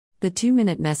The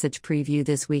 2-minute message preview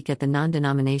this week at the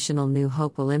non-denominational New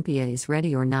Hope Olympia is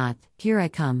Ready or Not, Here I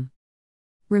Come.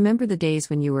 Remember the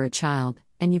days when you were a child,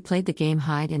 and you played the game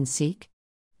hide and seek?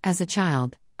 As a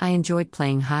child, I enjoyed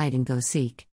playing hide and go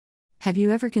seek. Have you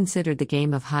ever considered the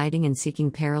game of hiding and seeking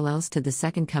parallels to the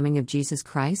second coming of Jesus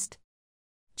Christ?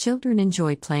 Children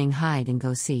enjoyed playing hide and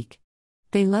go seek.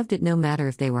 They loved it no matter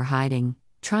if they were hiding,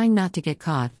 trying not to get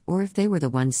caught, or if they were the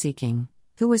one seeking,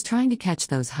 who was trying to catch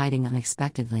those hiding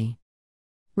unexpectedly.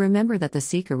 Remember that the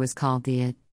seeker was called the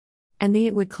it. And the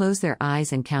it would close their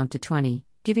eyes and count to 20,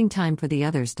 giving time for the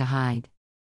others to hide.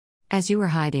 As you were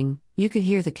hiding, you could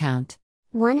hear the count.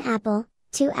 1 apple,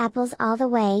 2 apples all the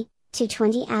way, to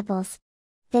 20 apples.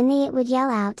 Then the it would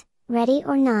yell out, Ready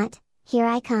or not, here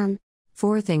I come.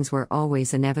 4 things were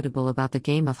always inevitable about the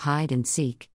game of hide and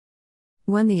seek.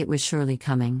 1. The it was surely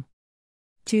coming.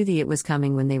 2. The it was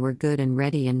coming when they were good and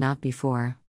ready and not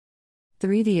before.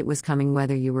 3. The it was coming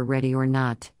whether you were ready or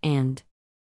not, and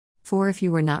 4. If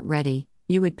you were not ready,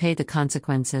 you would pay the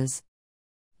consequences.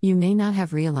 You may not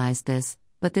have realized this,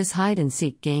 but this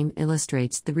hide-and-seek game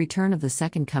illustrates the return of the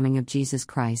second coming of Jesus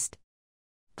Christ.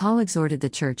 Paul exhorted the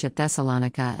church at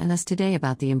Thessalonica and us today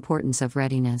about the importance of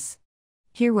readiness.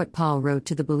 Hear what Paul wrote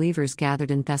to the believers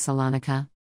gathered in Thessalonica.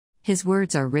 His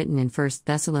words are written in 1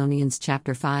 Thessalonians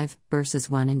chapter 5, verses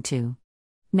 1 and 2.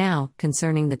 Now,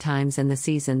 concerning the times and the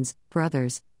seasons,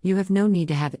 brothers, you have no need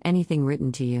to have anything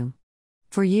written to you.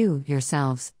 For you,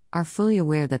 yourselves, are fully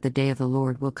aware that the day of the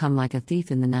Lord will come like a thief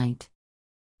in the night.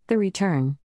 The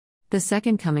return. The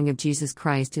second coming of Jesus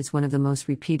Christ is one of the most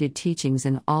repeated teachings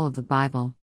in all of the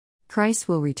Bible. Christ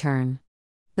will return.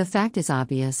 The fact is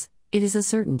obvious, it is a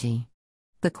certainty.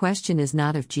 The question is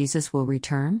not if Jesus will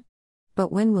return,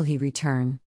 but when will he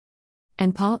return?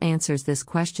 And Paul answers this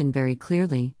question very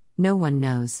clearly: no one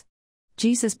knows.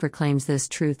 Jesus proclaims this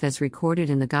truth as recorded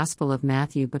in the Gospel of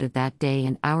Matthew. But of that day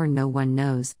and hour no one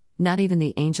knows, not even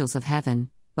the angels of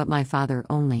heaven, but my Father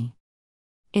only.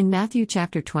 In Matthew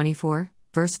chapter 24,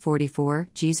 verse 44,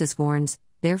 Jesus warns,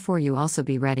 Therefore you also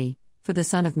be ready, for the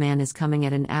Son of Man is coming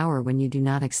at an hour when you do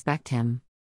not expect him.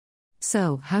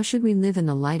 So, how should we live in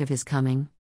the light of his coming?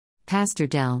 Pastor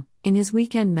Dell, in his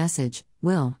weekend message,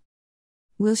 will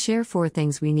share 4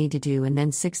 things we need to do and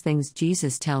then 6 things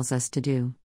Jesus tells us to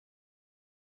do.